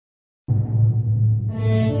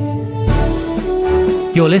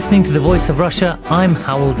You're listening to The Voice of Russia. I'm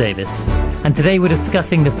Hywel Davies. And today we're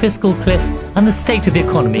discussing the fiscal cliff and the state of the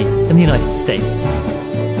economy in the United States.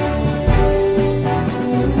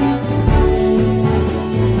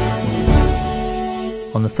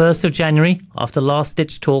 On the 1st of January, after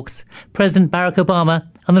last-ditch talks, President Barack Obama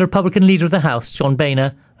and the Republican leader of the House, John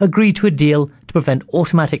Boehner, agreed to a deal to prevent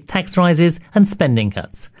automatic tax rises and spending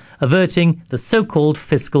cuts, averting the so-called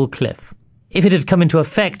fiscal cliff. If it had come into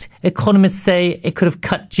effect, economists say it could have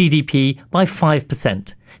cut GDP by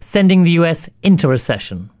 5%, sending the US into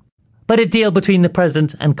recession. But a deal between the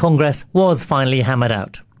President and Congress was finally hammered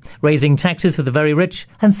out, raising taxes for the very rich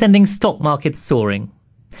and sending stock markets soaring.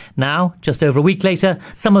 Now, just over a week later,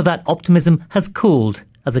 some of that optimism has cooled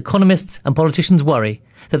as economists and politicians worry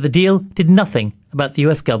that the deal did nothing about the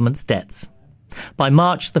US government's debts. By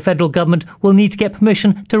March, the federal government will need to get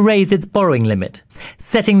permission to raise its borrowing limit,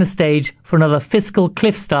 setting the stage for another fiscal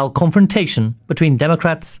cliff-style confrontation between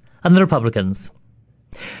Democrats and the Republicans.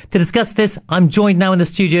 To discuss this, I'm joined now in the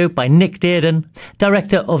studio by Nick Dearden,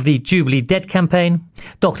 Director of the Jubilee Debt Campaign,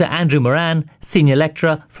 Dr. Andrew Moran, Senior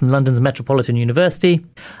Lecturer from London's Metropolitan University,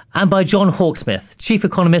 and by John Hawksmith, Chief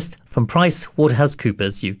Economist from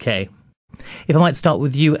PricewaterhouseCoopers UK. If I might start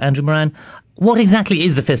with you, Andrew Moran, what exactly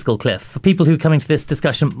is the fiscal cliff? For people who coming to this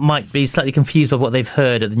discussion might be slightly confused by what they've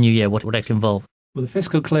heard at the new year, what it would actually involve. Well, the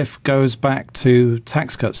fiscal cliff goes back to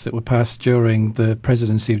tax cuts that were passed during the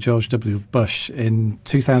presidency of George W. Bush. In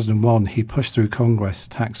 2001, he pushed through Congress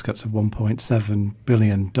tax cuts of $1.7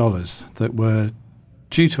 billion that were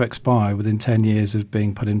due to expire within 10 years of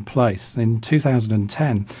being put in place. In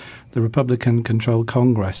 2010, the Republican-controlled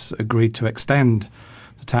Congress agreed to extend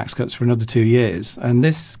the tax cuts for another 2 years. And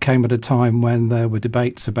this came at a time when there were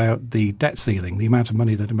debates about the debt ceiling, the amount of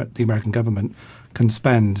money that the American government can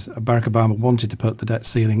spend. Barack Obama wanted to put the debt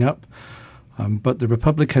ceiling up, but the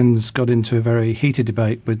Republicans got into a very heated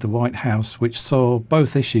debate with the White House, which saw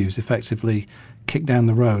both issues effectively kicked down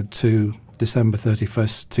the road to December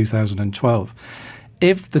 31st, 2012.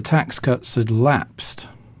 If the tax cuts had lapsed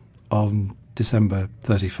on December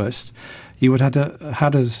 31st, you would have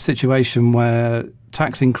had a situation where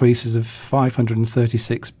tax increases of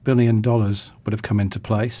 $536 billion would have come into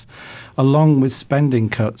place, along with spending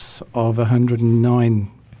cuts of $109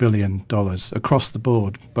 billion across the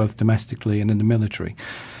board, both domestically and in the military.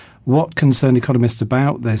 What concerned economists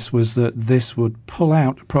about this was that this would pull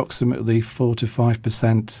out approximately 4 to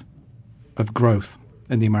 5% of growth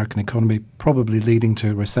in the American economy, probably leading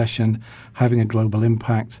to a recession, having a global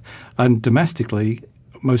impact. And domestically,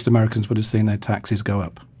 most Americans would have seen their taxes go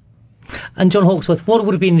up. And John Hawksworth, what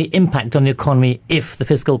would have been the impact on the economy if the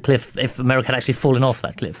fiscal cliff, if America had actually fallen off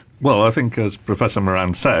that cliff? Well, I think, as Professor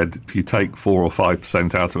Moran said, if you take 4 or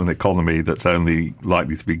 5% out of an economy that's only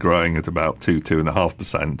likely to be growing at about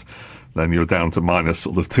 2.5%, then you're down to minus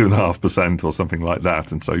sort of 2.5% or something like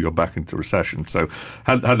that, and so you're back into recession. So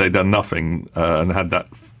had they done nothing and had that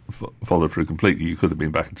followed through completely, you could have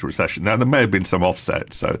been back into recession. Now, there may have been some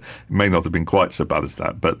offset, so it may not have been quite so bad as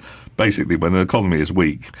that. But basically, when an economy is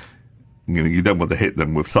weak, you don't want to hit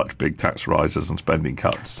them with such big tax rises and spending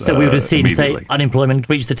cuts. So we would have seen, say, unemployment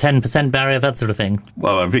reach the 10% barrier, that sort of thing.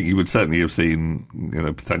 Well, I think you would certainly have seen,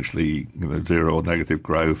 potentially, zero or negative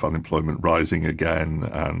growth, unemployment rising again,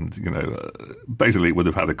 and basically it would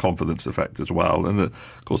have had a confidence effect as well, and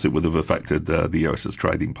of course it would have affected the US's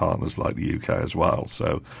trading partners like the UK as well.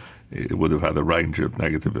 So it would have had a range of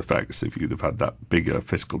negative effects if you'd have had that bigger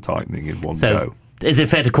fiscal tightening in one go. Is it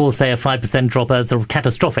fair to call, say, a 5% drop a sort of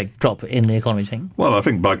catastrophic drop in the economy thing? Well, I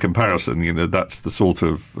think by comparison, that's the sort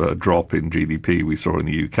of drop in GDP we saw in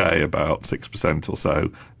the UK, about 6% or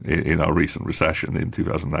so in our recent recession in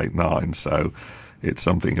 2008-9. So it's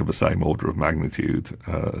something of the same order of magnitude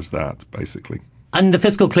as that, basically. And the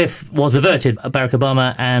fiscal cliff was averted. Barack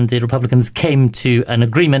Obama and the Republicans came to an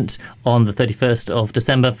agreement on the 31st of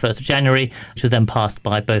December, 1st of January, which was then passed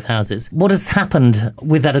by both houses. What has happened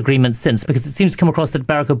with that agreement since? Because it seems to come across that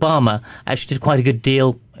Barack Obama actually did quite a good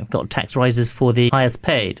deal, got tax rises for the highest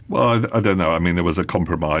paid. Well, I don't know. I mean, there was a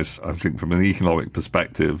compromise. I think from an economic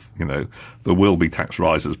perspective, there will be tax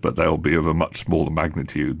rises, but they'll be of a much smaller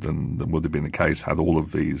magnitude than would have been the case had all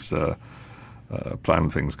of these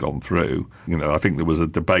planned things gone through. I think there was a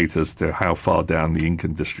debate as to how far down the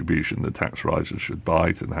income distribution the tax rises should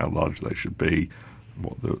bite and how large they should be,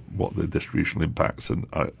 what the distributional impacts. And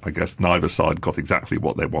I guess neither side got exactly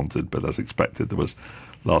what they wanted, but as expected, there was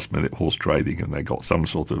last-minute horse trading, and they got some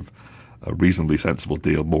sort of a reasonably sensible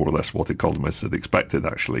deal, more or less what economists had expected,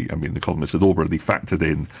 actually. I mean, economists had already factored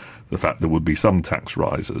in the fact there would be some tax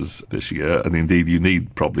rises this year, and indeed you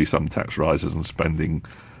need probably some tax rises and spending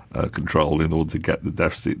control in order to get the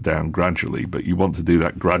deficit down gradually. But you want to do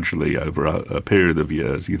that gradually over a period of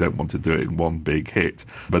years. You don't want to do it in one big hit.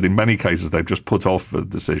 But in many cases, they've just put off the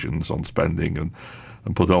decisions on spending and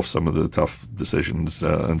put off some of the tough decisions,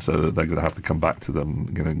 and so that they're going to have to come back to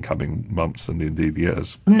them, in coming months and indeed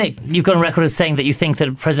years. Nick, you've got on record as saying that you think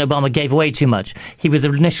that President Obama gave away too much. He was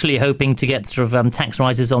initially hoping to get sort of tax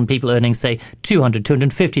rises on people earning, say,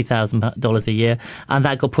 $250,000 a year, and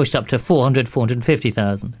that got pushed up to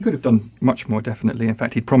 $450,000. He could have done much more, definitely. In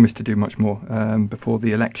fact, he promised to do much more before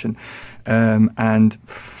the election, and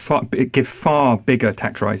give far bigger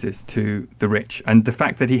tax rises to the rich. And the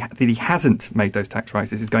fact that he hasn't made those tax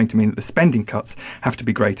rises is going to mean that the spending cuts have to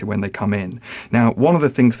be greater when they come in. Now, one of the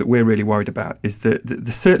things that we're really worried about is that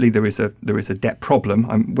certainly there is a debt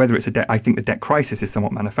problem. Whether it's a debt, I think the debt crisis is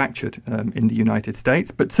somewhat manufactured in the United States,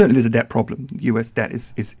 but certainly there's a debt problem. US debt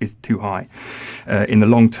is too high in the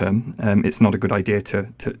long term. It's not a good idea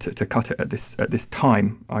to cut it at this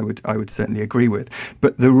time. I would certainly agree with.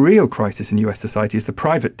 But the real crisis in US society is the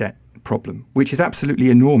private debt problem, which is absolutely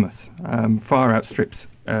enormous, far outstrips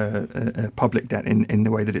public debt in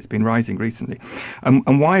the way that it's been rising recently.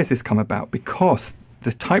 And why has this come about? Because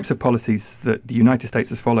the types of policies that the United States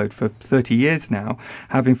has followed for 30 years now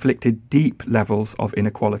have inflicted deep levels of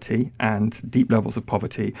inequality and deep levels of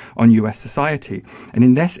poverty on US society. And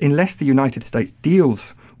unless the United States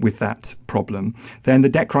deals with that problem, then the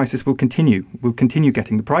debt crisis will continue. We'll continue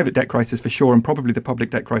getting the private debt crisis for sure, and probably the public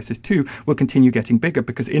debt crisis too will continue getting bigger,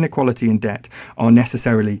 because inequality and debt are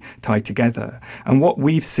necessarily tied together. And what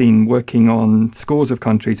we've seen working on scores of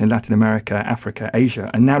countries in Latin America, Africa, Asia,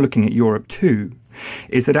 and now looking at Europe too,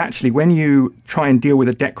 is that actually when you try and deal with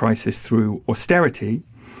a debt crisis through austerity,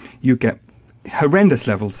 you get horrendous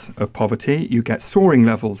levels of poverty, you get soaring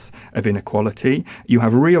levels of inequality, you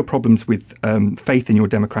have real problems with faith in your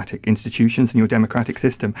democratic institutions and your democratic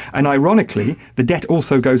system. And ironically, the debt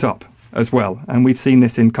also goes up as well. And we've seen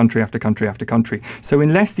this in country after country after country. So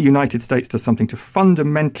unless the United States does something to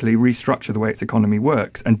fundamentally restructure the way its economy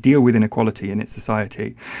works and deal with inequality in its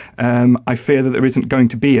society, I fear that there isn't going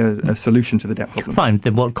to be a solution to the debt problem. Fine.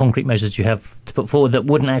 Then what concrete measures do you have to put forward that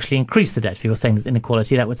wouldn't actually increase the debt? If you're saying there's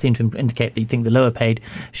inequality, that would seem to indicate that you think the lower paid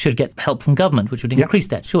should get help from government, which would increase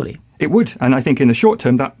debt, surely. It would, and I think in the short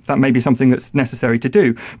term that may be something that's necessary to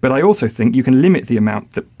do. But I also think you can limit the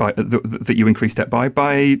amount that you increase debt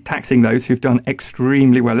by taxing those who've done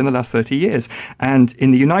extremely well in the last 30 years. And in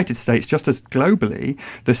the United States, just as globally,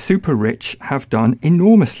 the super rich have done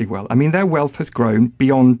enormously well. I mean, their wealth has grown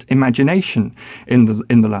beyond imagination in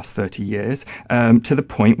the last 30 years, to the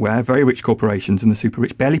point where very rich corporations and the super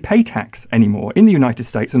rich barely pay tax anymore in the United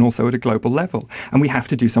States and also at a global level. And we have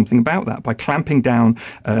to do something about that by clamping down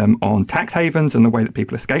on tax havens and the way that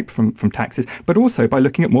people escape from taxes, but also by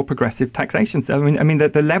looking at more progressive taxation. So, I mean,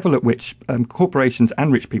 the level at which corporations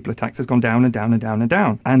and rich people are taxed has gone down and down and down and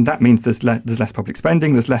down. And that means there's less public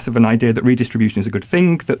spending, there's less of an idea that redistribution is a good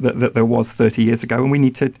thing that there was 30 years ago, and we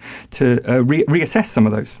need to reassess some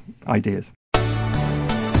of those ideas.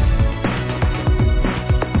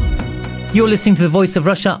 You're listening to The Voice of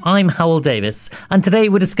Russia. I'm Hywel Davies, and today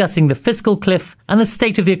we're discussing the fiscal cliff and the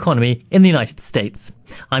state of the economy in the United States.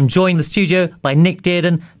 I'm joined in the studio by Nick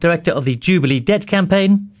Dearden, Director of the Jubilee Debt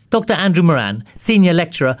Campaign, Dr. Andrew Moran, Senior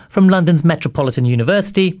Lecturer from London's Metropolitan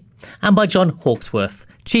University, and by John Hawksworth,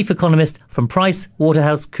 Chief Economist from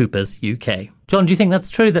PricewaterhouseCoopers UK. John, do you think that's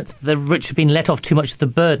true, that the rich have been let off too much of the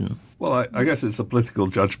burden? Well, I guess it's a political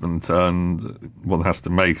judgment and one has to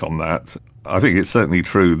make on that. I think it's certainly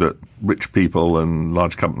true that rich people and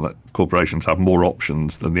large corporations have more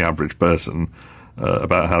options than the average person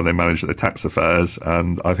about how they manage their tax affairs.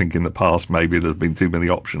 And I think in the past, maybe there's been too many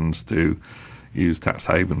options to use tax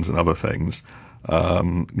havens and other things.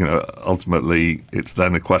 Ultimately, it's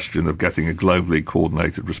then a question of getting a globally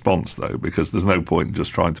coordinated response, though, because there's no point in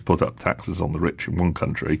just trying to put up taxes on the rich in one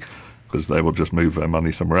country, because they will just move their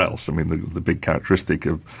money somewhere else. I mean, the big characteristic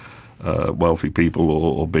of wealthy people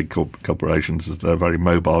or big corporations is they're very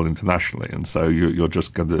mobile internationally, and so you're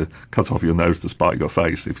just going to cut off your nose to spite your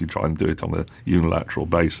face if you try and do it on a unilateral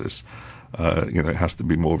basis. It has to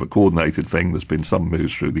be more of a coordinated thing. There's been some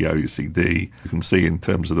moves through the OECD. You can see in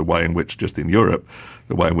terms of the way in which, just in Europe,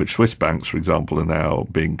 the way in which Swiss banks, for example, are now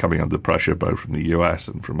coming under pressure both from the US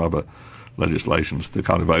and from other legislations to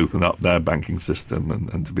kind of open up their banking system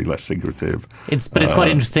and to be less secretive. But it's quite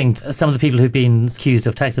interesting. Some of the people who've been accused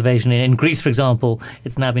of tax evasion in Greece, for example,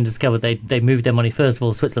 it's now been discovered they moved their money first of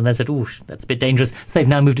all to Switzerland. They said, "Oh, that's a bit dangerous." So they've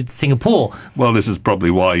now moved it to Singapore. Well, this is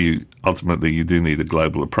probably why you do need a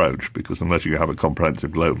global approach, because unless you have a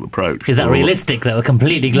comprehensive global approach, is that realistic though? A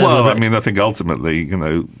completely global approach? Well, I mean, I think ultimately,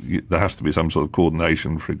 there has to be some sort of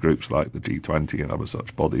coordination for groups like the G20 and other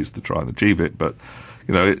such bodies to try and achieve it. But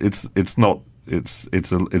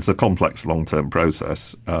it's a complex long-term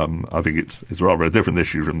process. I think it's rather a different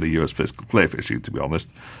issue from the US fiscal cliff issue, to be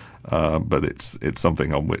honest. But it's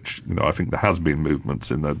something on which I think there has been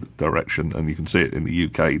movements in that direction, and you can see it in the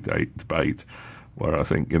UK debate, where I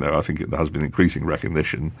think there has been increasing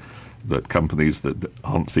recognition that companies that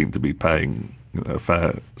aren't seen to be paying a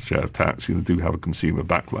fair share of tax do have a consumer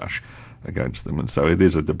backlash against them, and so it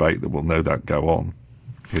is a debate that will no doubt go on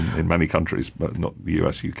in many countries, but not the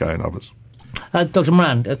US, UK, and others. Dr.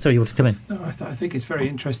 Moran, sorry, you want to come in? No, I think it's very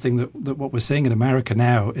interesting that what we're seeing in America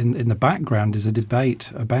now, in the background, is a debate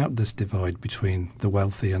about this divide between the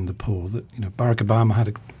wealthy and the poor. That Barack Obama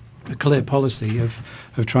had a clear policy of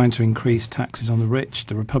trying to increase taxes on the rich.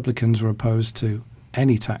 The Republicans were opposed to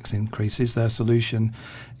any tax increases. Their solution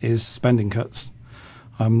is spending cuts.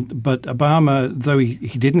 But Obama, though he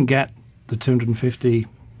didn't get the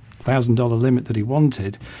 $250,000 limit that he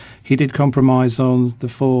wanted, he did compromise on the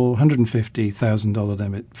 $450,000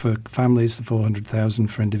 limit for families, the $400,000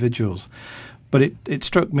 for individuals. But it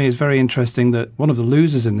struck me as very interesting that one of the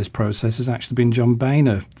losers in this process has actually been John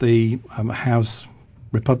Boehner, the House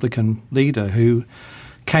Republican leader, who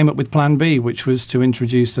came up with Plan B, which was to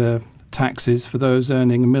introduce taxes for those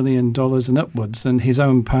earning $1 million and upwards, and his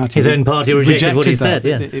own party rejected what he said.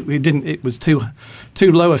 Yes, it was too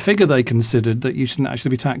low a figure, they considered, that you shouldn't actually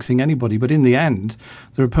be taxing anybody. But in the end,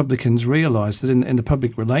 the Republicans realised that in the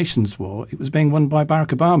public relations war, it was being won by Barack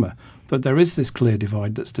Obama. That there is this clear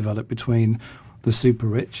divide that's developed between the super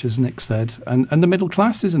rich, as Nick said, and the middle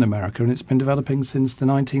classes in America, and it's been developing since the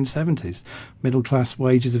 1970s. Middle class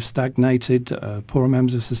wages have stagnated, poorer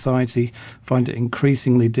members of society find it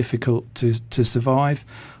increasingly difficult to survive,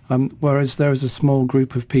 whereas there is a small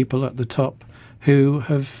group of people at the top who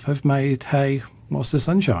have made hay whilst the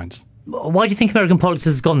sun shines. Why do you think American politics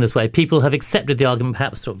has gone this way? People have accepted the argument,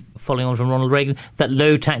 perhaps sort of following on from Ronald Reagan, that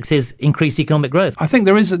low taxes increase economic growth. I think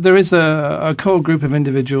there is a core group of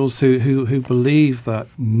individuals who believe that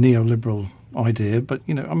neoliberal idea. But,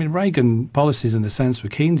 Reagan policies, in a sense, were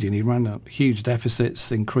Keynesian. He ran up huge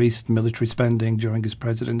deficits, increased military spending during his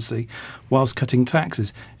presidency, whilst cutting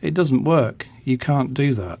taxes. It doesn't work. You can't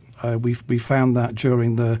do that. We found that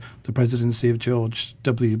during the presidency of George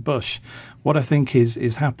W. Bush. What I think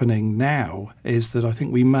is happening now is that I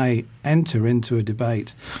think we may enter into a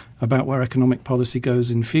debate about where economic policy goes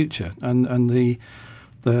in future, and the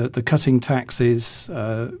cutting taxes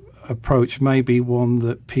approach may be one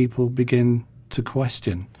that people begin to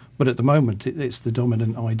question. But at the moment, it's the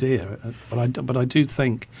dominant idea. But I do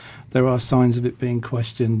think there are signs of it being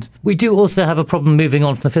questioned. We do also have a problem moving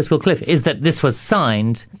on from the fiscal cliff, is that this was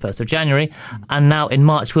signed 1st of January, and now in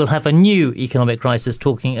March we'll have a new economic crisis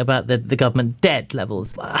talking about the government debt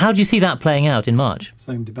levels. How do you see that playing out in March?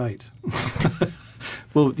 Same debate.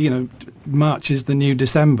 Well, March is the new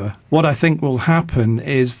December. What I think will happen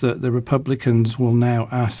is that the Republicans will now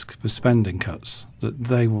ask for spending cuts, that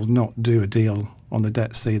they will not do a deal on the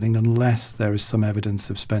debt ceiling unless there is some evidence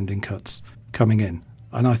of spending cuts coming in.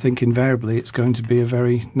 And I think invariably it's going to be a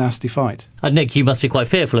very nasty fight. Nick, you must be quite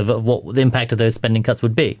fearful of what the impact of those spending cuts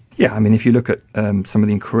would be. Yeah, if you look at some of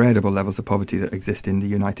the incredible levels of poverty that exist in the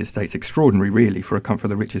United States, extraordinary really for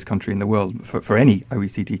the richest country in the world, for any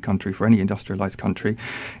OECD country, for any industrialised country,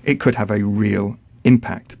 it could have a real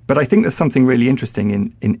impact. But I think there's something really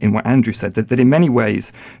interesting in what Andrew said, that in many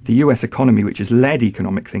ways the US economy, which has led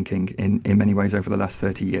economic thinking in many ways over the last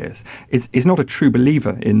 30 years, is not a true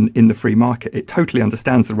believer in the free market. It totally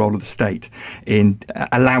understands the role of the state in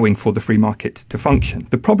allowing for the free market to function.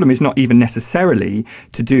 The problem is not even necessarily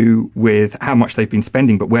to do with how much they've been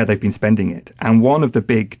spending, but where they've been spending it. And one of the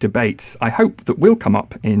big debates I hope that will come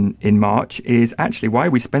up in March is actually, why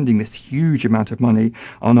are we spending this huge amount of money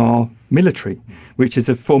on our military, which is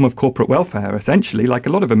a form of corporate welfare, essentially, like a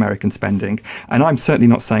lot of American spending. And I'm certainly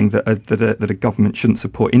not saying that a government shouldn't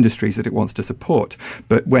support industries that it wants to support.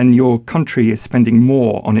 But when your country is spending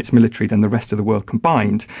more on its military than the rest of the world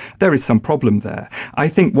combined, there is some problem there. I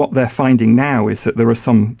think what they're finding now is that there are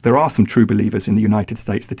some true believers in the United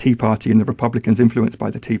States, the Tea Party and the Republicans influenced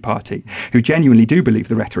by the Tea Party, who genuinely do believe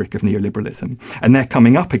the rhetoric of neoliberalism. And they're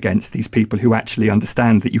coming up against these people who actually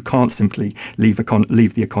understand that you can't simply leave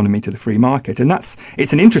the economy to the free market. And that's cuts.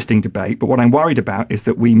 It's an interesting debate, but what I'm worried about is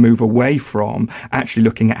that we move away from actually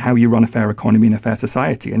looking at how you run a fair economy and a fair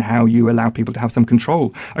society and how you allow people to have some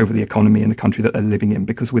control over the economy and the country that they're living in,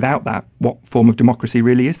 because without that, what form of democracy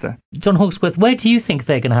really is there? John Hawksworth, where do you think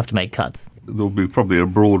they're going to have to make cuts? There'll be probably a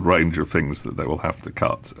broad range of things that they will have to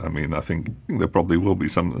cut. I mean, I think there probably will be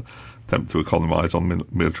some attempt to economise on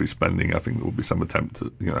military spending. I think there will be some attempt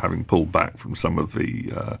to, having pulled back from some of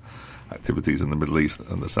the activities in the Middle East,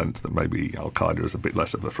 in the sense that maybe Al-Qaeda is a bit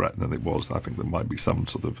less of a threat than it was. I think there might be some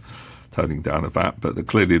sort of toning down of that, but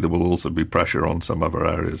clearly there will also be pressure on some other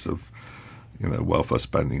areas of welfare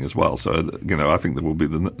spending as well. So, I think there will be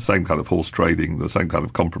the same kind of horse trading, the same kind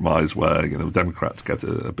of compromise where, the Democrats get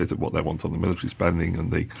a bit of what they want on the military spending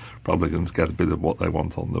and the Republicans get a bit of what they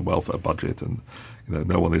want on the welfare budget. And,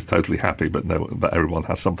 no one is totally happy, but everyone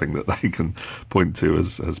has something that they can point to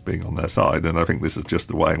as being on their side. And I think this is just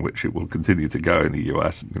the way in which it will continue to go in the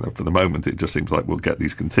US. For the moment, it just seems like we'll get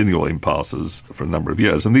these continual impasses for a number of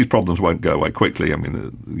years. And these problems won't go away quickly. I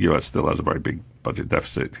mean, the US still has a very big budget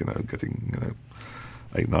deficit, getting,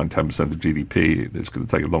 8, 9, 10% of GDP. It's going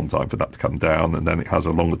to take a long time for that to come down. And then it has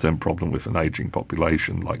a longer-term problem with an ageing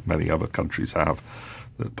population, like many other countries have,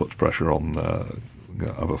 that puts pressure on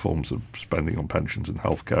other forms of spending on pensions and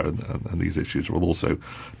healthcare. And these issues will also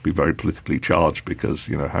be very politically charged because,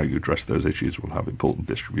 how you address those issues will have important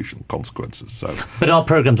distributional consequences. So, but are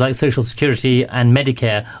programs like Social Security and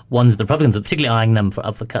Medicare ones that the Republicans are particularly eyeing them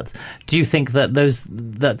up for cuts? Do you think that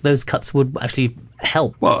those cuts would actually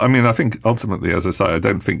help? Well, I mean, I think ultimately, as I say, I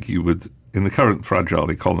don't think you would, in the current fragile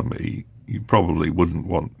economy, you probably wouldn't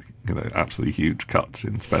want absolutely huge cuts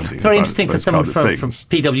in spending. It's very interesting for someone from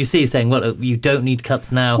PwC saying, well, you don't need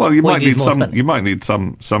cuts now. Well, you might need some spending. You might need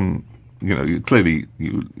some clearly,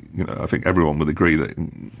 I think everyone would agree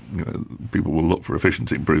that, people will look for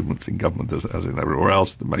efficiency improvements in government as in everywhere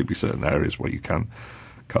else. There may be certain areas where you can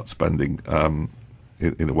cut spending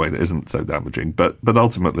in a way that isn't so damaging. But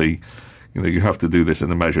ultimately, you have to do this in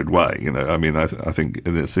a measured way. I mean, I think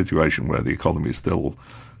in a situation where the economy is still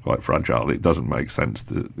quite fragile, it doesn't make sense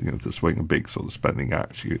to swing a big sort of spending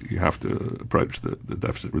axe. You have to approach the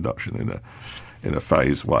deficit reduction in a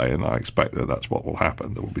phased way, and I expect that that's what will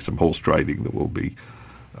happen. There will be some horse trading, there will be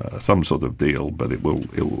some sort of deal, but it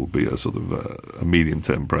will be a sort of a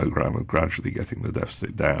medium-term programme of gradually getting the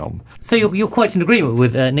deficit down. So you're quite in agreement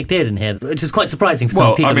with Nick Dearden here, which is quite surprising for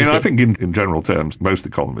some people. I mean, I think in general terms, most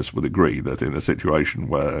economists would agree that in a situation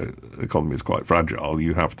where the economy is quite fragile,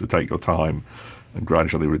 you have to take your time and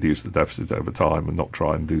gradually reduce the deficit over time and not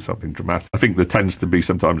try and do something dramatic. I think there tends to be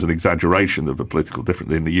sometimes an exaggeration of a political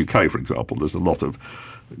difference. In the UK, for example, there's a lot of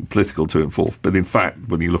political to and forth, but in fact,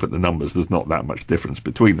 when you look at the numbers, there's not that much difference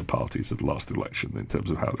between the parties at the last election in terms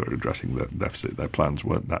of how they were addressing the deficit. Their plans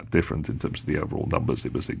weren't that different in terms of the overall numbers.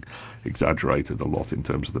 It was exaggerated a lot in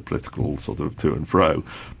terms of the political sort of to and fro.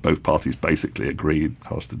 Both parties basically agreed,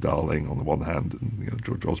 Alistair Darling on the one hand and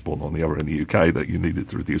George Osborne on the other in the UK, that you needed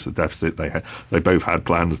to reduce the deficit. They both had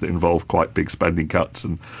plans that involved quite big spending cuts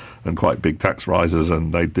and quite big tax rises,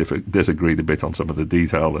 and they disagreed a bit on some of the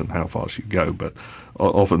detail and how fast you go. But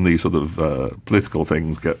often these sort of political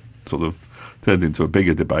things get sort of turned into a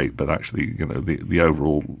bigger debate, but actually, the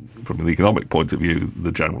overall, from an economic point of view,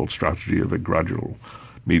 the general strategy of a gradual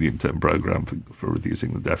medium-term programme for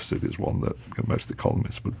reducing the deficit is one that most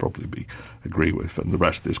economists would probably agree with, and the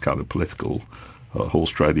rest is kind of political horse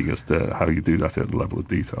trading as to how you do that at a level of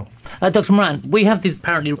detail. Dr. Moran, we have these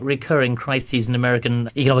apparently recurring crises in American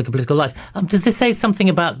economic and political life. Does this say something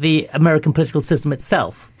about the American political system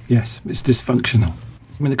itself? Yes, it's dysfunctional.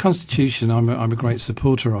 I mean, the Constitution, I'm a great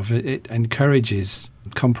supporter of it. It encourages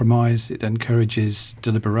compromise, it encourages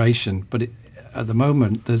deliberation, but at the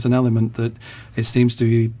moment there's an element that it seems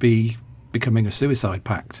to be becoming a suicide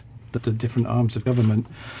pact, that the different arms of government,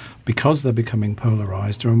 because they're becoming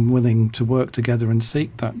polarised, are unwilling to work together and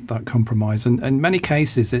seek that compromise. And in many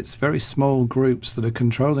cases, it's very small groups that are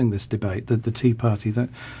controlling this debate, the Tea Party that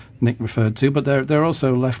Nick referred to, but there are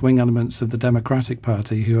also left-wing elements of the Democratic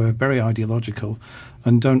Party who are very ideological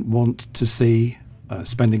and don't want to see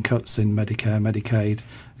spending cuts in Medicare, Medicaid,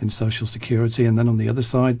 in Social Security. And then on the other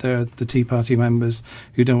side, there are the Tea Party members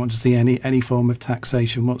who don't want to see any form of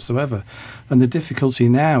taxation whatsoever. And the difficulty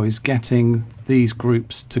now is getting these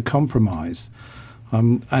groups to compromise.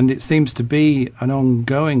 And it seems to be an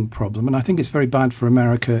ongoing problem. And I think it's very bad for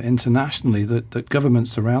America internationally that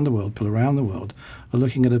governments around the world, people around the world, are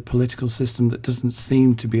looking at a political system that doesn't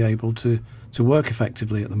seem to be able to work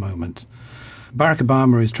effectively at the moment. Barack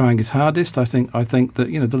Obama is trying his hardest. I think that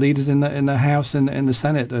the leaders in the House and in the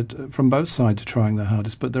Senate from both sides are trying their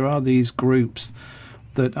hardest. But there are these groups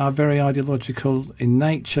that are very ideological in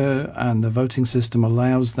nature, and the voting system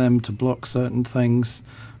allows them to block certain things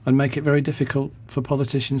and make it very difficult for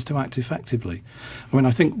politicians to act effectively. I mean,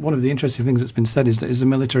 I think one of the interesting things that's been said is the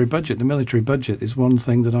military budget. The military budget is one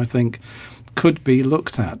thing that I think could be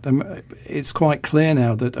looked at. It's quite clear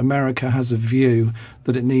now that America has a view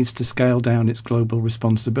that it needs to scale down its global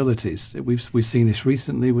responsibilities. We've seen this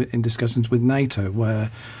recently in discussions with NATO, where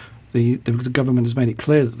the government has made it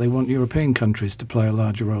clear that they want European countries to play a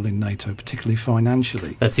larger role in NATO, particularly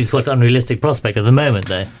financially. That seems quite an unrealistic prospect at the moment,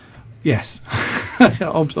 though. Yes,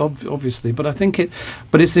 obviously, but I think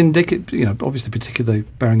it's indicative. Obviously, particularly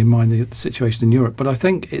bearing in mind the situation in Europe. But I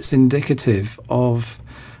think it's indicative of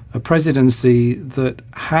a presidency that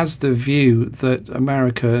has the view that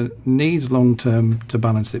America needs long-term to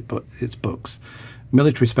balance its books.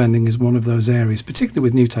 Military spending is one of those areas, particularly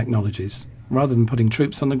with new technologies. Rather than putting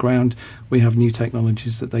troops on the ground, we have new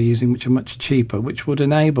technologies that they're using which are much cheaper, which would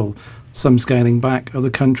enable some scaling back, other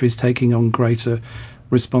countries taking on greater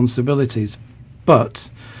responsibilities. But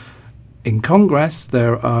in Congress,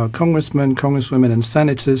 there are congressmen, congresswomen and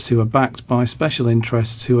senators who are backed by special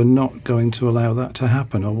interests who are not going to allow that to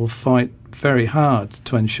happen, or will fight very hard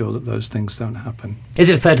to ensure that those things don't happen. Is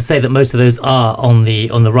it fair to say that most of those are on the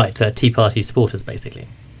right, Tea Party supporters, basically?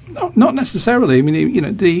 No, not necessarily. I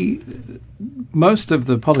mean, most of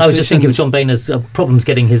the politicians... I was just thinking of John Boehner's problems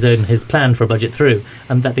getting his plan for a budget through,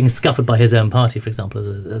 and that being scuppered by his own party, for example,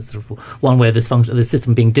 as sort of one way of the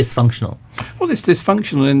system being dysfunctional. Well, it's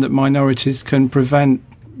dysfunctional in that minorities can prevent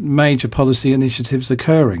major policy initiatives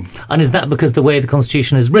occurring. And is that because the way the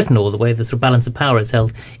Constitution is written, or the way the sort of balance of power is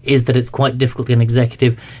held, is that it's quite difficult in an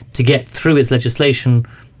executive to get through its legislation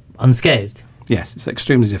unscathed? Yes, it's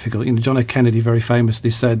extremely difficult. John F. Kennedy very famously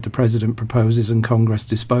said the president proposes and Congress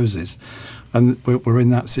disposes. And we're in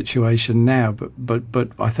that situation now.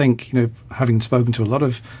 But I think, having spoken to a lot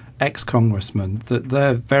of ex-congressmen, that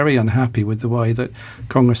they're very unhappy with the way that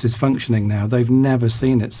Congress is functioning now. They've never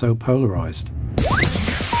seen it so polarised.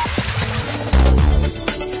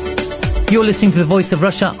 You're listening to The Voice of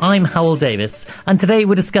Russia. I'm Hywel Davies, and today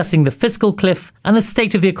we're discussing the fiscal cliff and the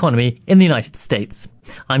state of the economy in the United States.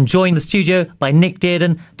 I'm joined in the studio by Nick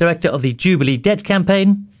Dearden, Director of the Jubilee Debt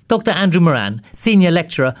Campaign, Dr. Andrew Moran, Senior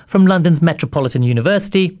Lecturer from London's Metropolitan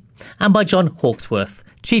University, and by John Hawksworth,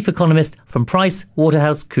 Chief Economist from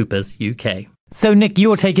PricewaterhouseCoopers UK. So, Nick,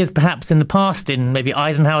 your take is perhaps in the past, in maybe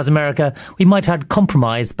Eisenhower's America, we might have had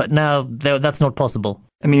compromise, but now that's not possible.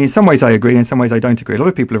 I mean, in some ways I agree, in some ways I don't agree. A lot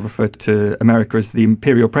of people have referred to America as the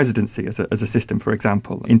imperial presidency as a system, for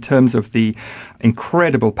example. In terms of the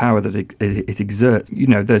incredible power that it exerts,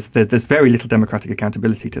 there's very little democratic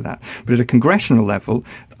accountability to that. But at a congressional level,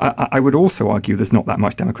 I would also argue there's not that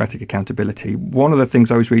much democratic accountability. One of the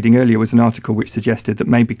things I was reading earlier was an article which suggested that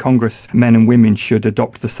maybe congressmen and women should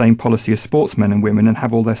adopt the same policy as sportsmen and women and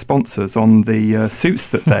have all their sponsors on the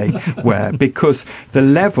suits that they wear, because the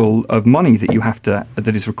level of money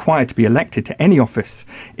that is required to be elected to any office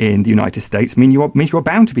in the United States means you're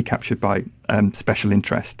bound to be captured by special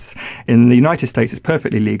interests. In the United States, it's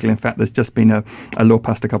perfectly legal. In fact, there's just been a law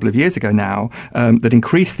passed a couple of years ago now that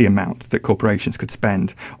increased the amount that corporations could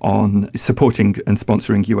spend on supporting and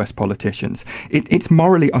sponsoring US politicians. It's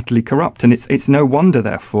morally utterly corrupt, and it's no wonder,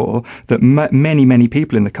 therefore, that many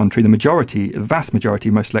people in the country, the vast majority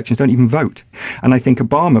of most elections, don't even vote. And I think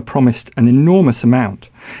Obama promised an enormous amount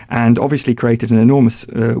and obviously created an enormous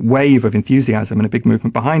wave of enthusiasm and a big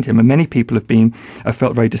movement behind him. And many people have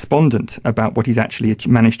felt very despondent about what he's actually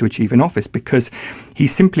managed to achieve in office, because he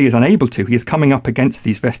simply is unable to. He is coming up against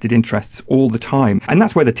these vested interests all the time. And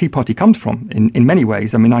that's where the Tea Party comes from in many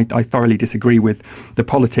ways. I mean, I thoroughly disagree with the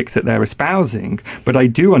politics that they're espousing, but I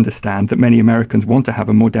do understand that many Americans want to have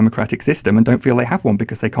a more democratic system and don't feel they have one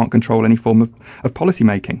because they can't control any form of policy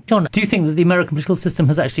making. John, do you think that the American political system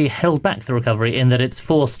has actually held back the recovery, in that it's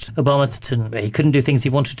forced Obama he couldn't do things he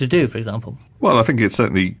wanted to do, for example? Well, I think it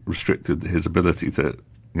certainly restricted his ability to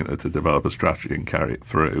develop a strategy and carry it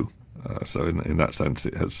through. So in that sense,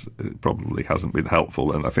 it probably hasn't been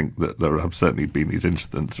helpful. And I think that there have certainly been these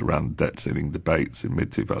incidents around debt ceiling debates in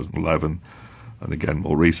mid-2011, and again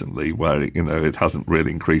more recently, where it hasn't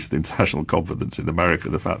really increased international confidence in America,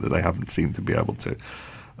 the fact that they haven't seemed to be able to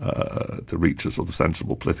reach a sort of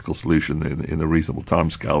sensible political solution in a reasonable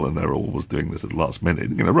timescale, and they're always doing this at the last minute.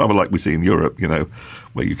 Rather like we see in Europe,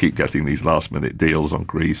 where you keep getting these last-minute deals on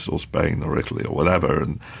Greece or Spain or Italy or whatever,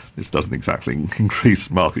 and this doesn't exactly increase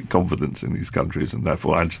market confidence in these countries, and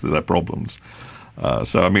therefore adds to their problems.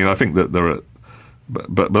 So, I mean, I think that there are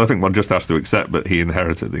But I think one just has to accept that he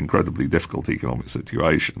inherited an incredibly difficult economic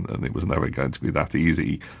situation, and it was never going to be that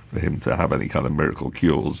easy for him to have any kind of miracle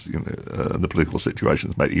cures. And the political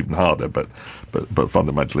situations made it even harder. But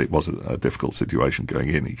fundamentally, it was a difficult situation going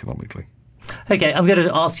in economically. Okay, I'm going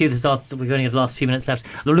to ask you this after we're going to have the last few minutes left.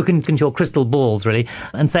 Look into your crystal balls, really,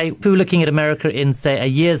 and say, if we were looking at America in, say, a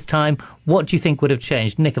year's time, what do you think would have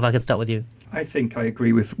changed? Nick, if I could start with you. I think I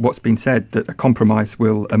agree with what's been said, that a compromise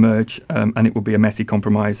will emerge, and it will be a messy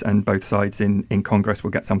compromise, and both sides in Congress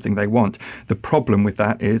will get something they want. The problem with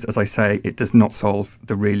that is, as I say, it does not solve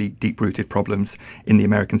the really deep-rooted problems in the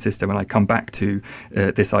American system. And I come back to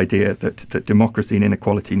this idea that democracy and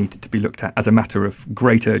inequality needed to be looked at as a matter of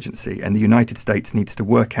great urgency, and the United States needs to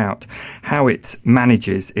work out how it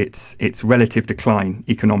manages its relative decline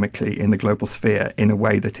economically in the global sphere in a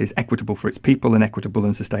way that is equitable for its people and equitable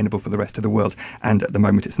and sustainable for the rest of the world. And at the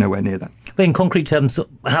moment, it's nowhere near that. But in concrete terms,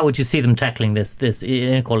 how would you see them tackling this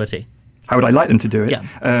inequality? How would I like them to do it?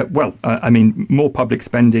 Yeah. I mean, more public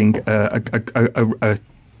spending,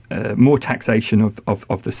 more taxation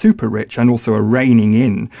of the super rich, and also a reining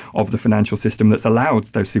in of the financial system that's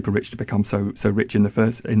allowed those super rich to become so rich in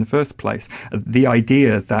the first place. The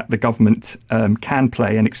idea that the government can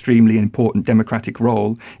play an extremely important democratic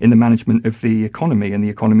role in the management of the economy, and the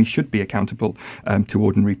economy should be accountable to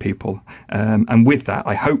ordinary people. And with that,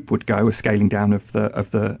 I hope would go a scaling down of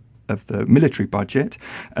the military budget,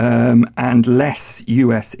 and less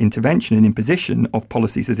US intervention and imposition of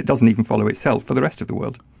policies that it doesn't even follow itself for the rest of the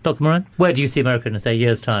world. Dr. Moran, where do you see America in, say, a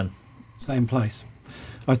year's time? Same place.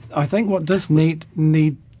 I think what does need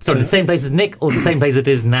Sorry, the same place as Nick, or the same place it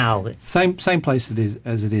is now? Same place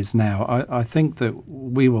as it is now. I think that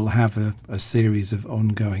we will have a series of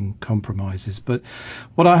ongoing compromises. But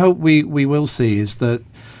what I hope we will see is that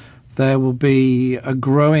there will be a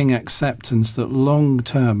growing acceptance that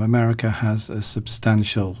long-term America has a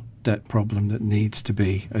substantial debt problem that needs to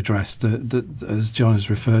be addressed. As John has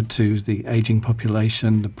referred to, the ageing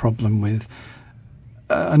population, the problem with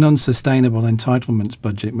an unsustainable entitlements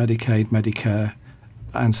budget, Medicaid, Medicare,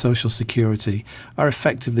 and Social Security are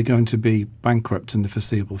effectively going to be bankrupt in the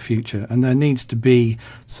foreseeable future, and there needs to be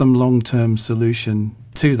some long-term solution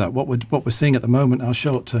to that. What we're seeing at the moment are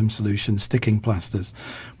short-term solutions, sticking plasters,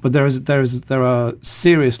 but there are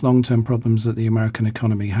serious long-term problems that the American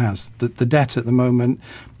economy has. The debt at the moment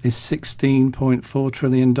is $16.4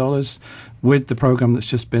 trillion. With the program that's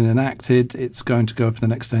just been enacted, it's going to go up in the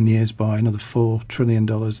next 10 years by another $4 trillion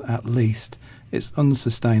at least. It's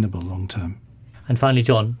unsustainable long-term. And finally,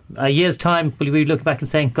 John, a year's time, will we look back and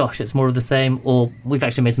saying, gosh, it's more of the same, or we've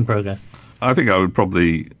actually made some progress? I think I would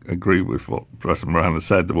probably agree with what Professor Moran has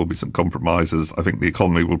said. There will be some compromises. I think the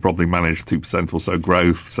economy will probably manage 2% or so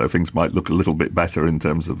growth, so things might look a little bit better in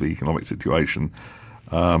terms of the economic situation.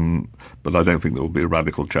 But I don't think there will be a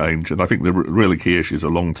radical change. And I think the really key issues are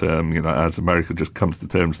long-term, as America just comes to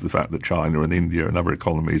terms with the fact that China and India and other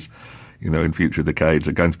economies in future decades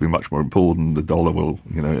are going to be much more important. The dollar will,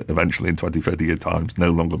 eventually in 20, 30 year times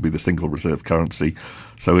no longer be the single reserve currency.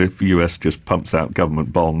 So if the US just pumps out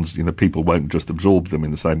government bonds, people won't just absorb them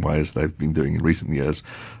in the same way as they've been doing in recent years.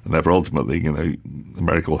 And therefore, ultimately,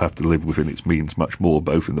 America will have to live within its means much more,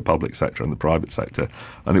 both in the public sector and the private sector.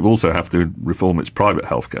 And it will also have to reform its private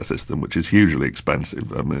healthcare system, which is hugely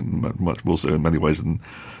expensive. I mean, much more so in many ways than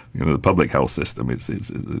the public health system. It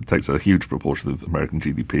takes a huge proportion of American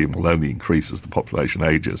GDP and will only increase as the population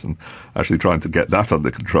ages. And actually trying to get that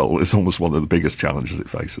under control is almost one of the biggest challenges it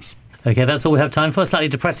faces. OK, that's all we have time for. A slightly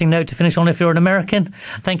depressing note to finish on if you're an American.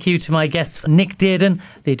 Thank you to my guests, Nick Dearden,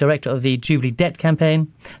 the director of the Jubilee Debt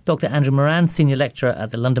Campaign, Dr. Andrew Moran, senior lecturer at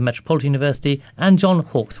the London Metropolitan University, and John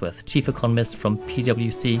Hawksworth, chief economist from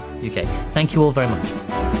PwC UK. Thank you all very much.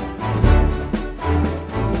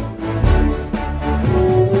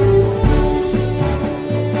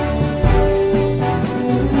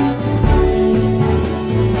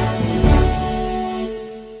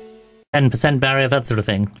 10% barrier, that sort of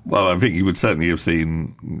thing? Well, I think you would certainly have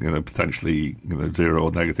seen, potentially, zero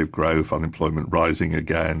or negative growth, unemployment rising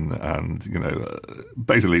again, and,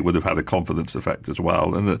 basically it would have had a confidence effect as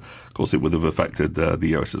well. And, of course, it would have affected the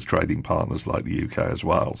US's trading partners like the UK as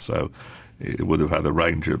well. So it would have had a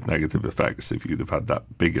range of negative effects if you'd have had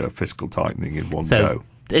that bigger fiscal tightening in one go.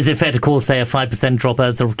 Is it fair to call, say, a 5% drop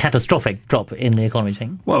a sort of catastrophic drop in the economy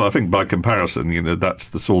thing? Well, I think by comparison, that's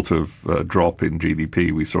the sort of drop in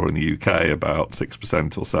GDP we saw in the UK, about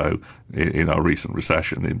 6% or so in our recent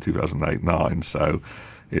recession in 2008-9. So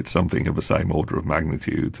it's something of the same order of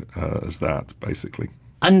magnitude as that, basically.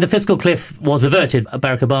 And the fiscal cliff was averted.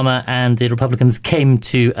 Barack Obama and the Republicans came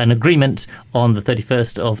to an agreement on the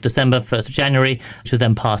 31st of December, 1st of January, which was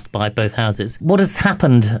then passed by both houses. What has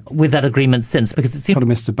happened with that agreement since? Because it seemed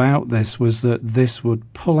optimism about this was that this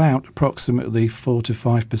would pull out approximately 4 to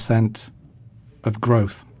 5% of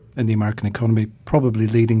growth in the American economy, probably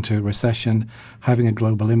leading to a recession, having a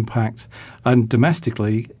global impact. And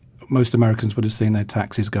domestically, most Americans would have seen their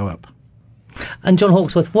taxes go up. And John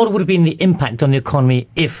Hawksworth, what would have been the impact on the economy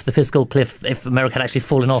if the fiscal cliff, if America had actually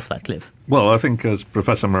fallen off that cliff? Well, I think, as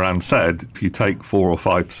Professor Moran said, if you take 4 or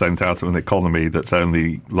 5% out of an economy that's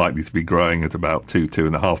only likely to be growing at about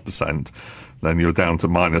 2.5%, then you're down to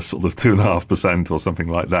minus sort of 2.5% or something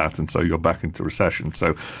like that, and so you're back into recession.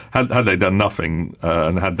 So had they done nothing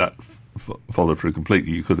and had that followed through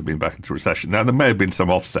completely, you could have been back into recession. Now, there may have been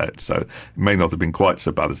some offset, so it may not have been quite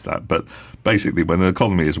so bad as that, but basically when an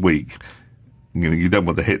economy is weak, you don't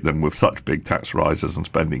want to hit them with such big tax rises and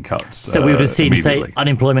spending cuts. So we would have seen, say,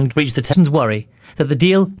 unemployment reach the tensions worry that the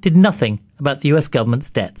deal did nothing about the US government's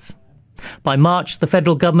debts. By March, the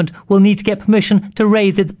federal government will need to get permission to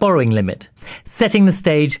raise its borrowing limit, setting the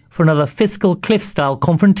stage for another fiscal cliff-style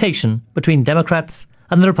confrontation between Democrats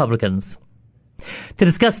and the Republicans. To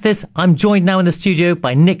discuss this, I'm joined now in the studio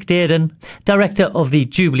by Nick Dearden, Director of the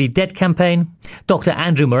Jubilee Debt Campaign, Dr.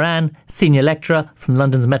 Andrew Moran, Senior Lecturer from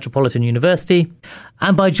London's Metropolitan University,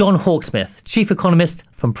 and by John Hawksmith, Chief Economist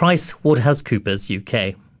from PricewaterhouseCoopers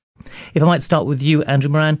UK. If I might start with you, Andrew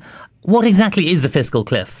Moran, what exactly is the fiscal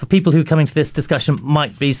cliff? For people who coming to this discussion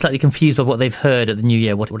might be slightly confused by what they've heard at the New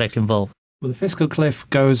Year, what it would actually involve. Well, the fiscal cliff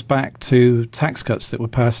goes back to tax cuts that were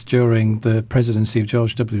passed during the presidency of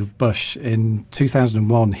George W. Bush. In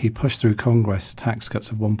 2001, he pushed through Congress tax cuts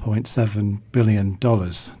of $1.7 billion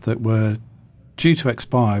that were due to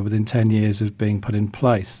expire within 10 years of being put in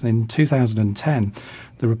place. In 2010,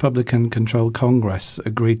 the Republican-controlled Congress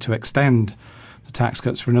agreed to extend the tax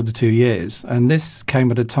cuts for another 2 years, and this came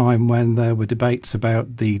at a time when there were debates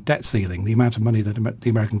about the debt ceiling, the amount of money that the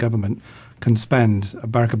American government can spend.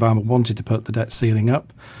 Barack Obama wanted to put the debt ceiling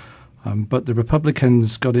up, but the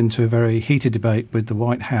Republicans got into a very heated debate with the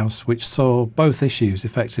White House, which saw both issues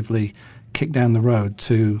effectively kicked down the road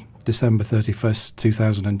to December 31st,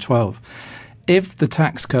 2012. If the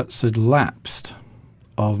tax cuts had lapsed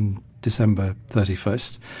on December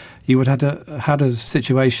 31st, you would have had a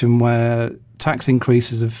situation where tax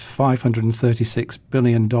increases of $536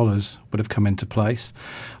 billion would have come into place,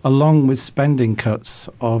 along with spending cuts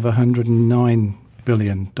of $109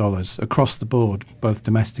 billion across the board, both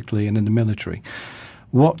domestically and in the military.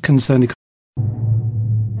 What concerned...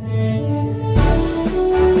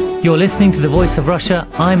 You're listening to The Voice of Russia.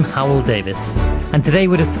 I'm Hywel Davies, and today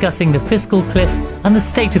we're discussing the fiscal cliff and the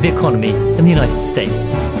state of the economy in the United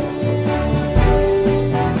States.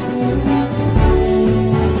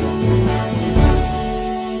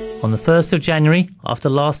 On the 1st of January, after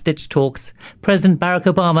last-ditch talks, President Barack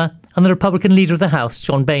Obama and the Republican leader of the House,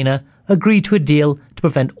 John Boehner, agreed to a deal to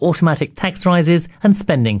prevent automatic tax rises and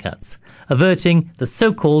spending cuts, averting the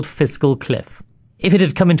so-called fiscal cliff. If it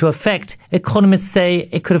had come into effect, economists say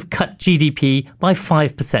it could have cut GDP by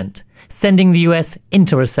 5%, sending the US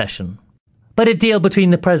into recession. But a deal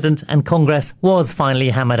between the President and Congress was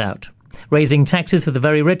finally hammered out, raising taxes for the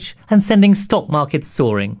very rich and sending stock markets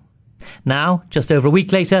soaring. Now, just over a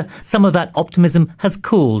week later, some of that optimism has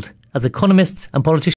cooled as economists and politicians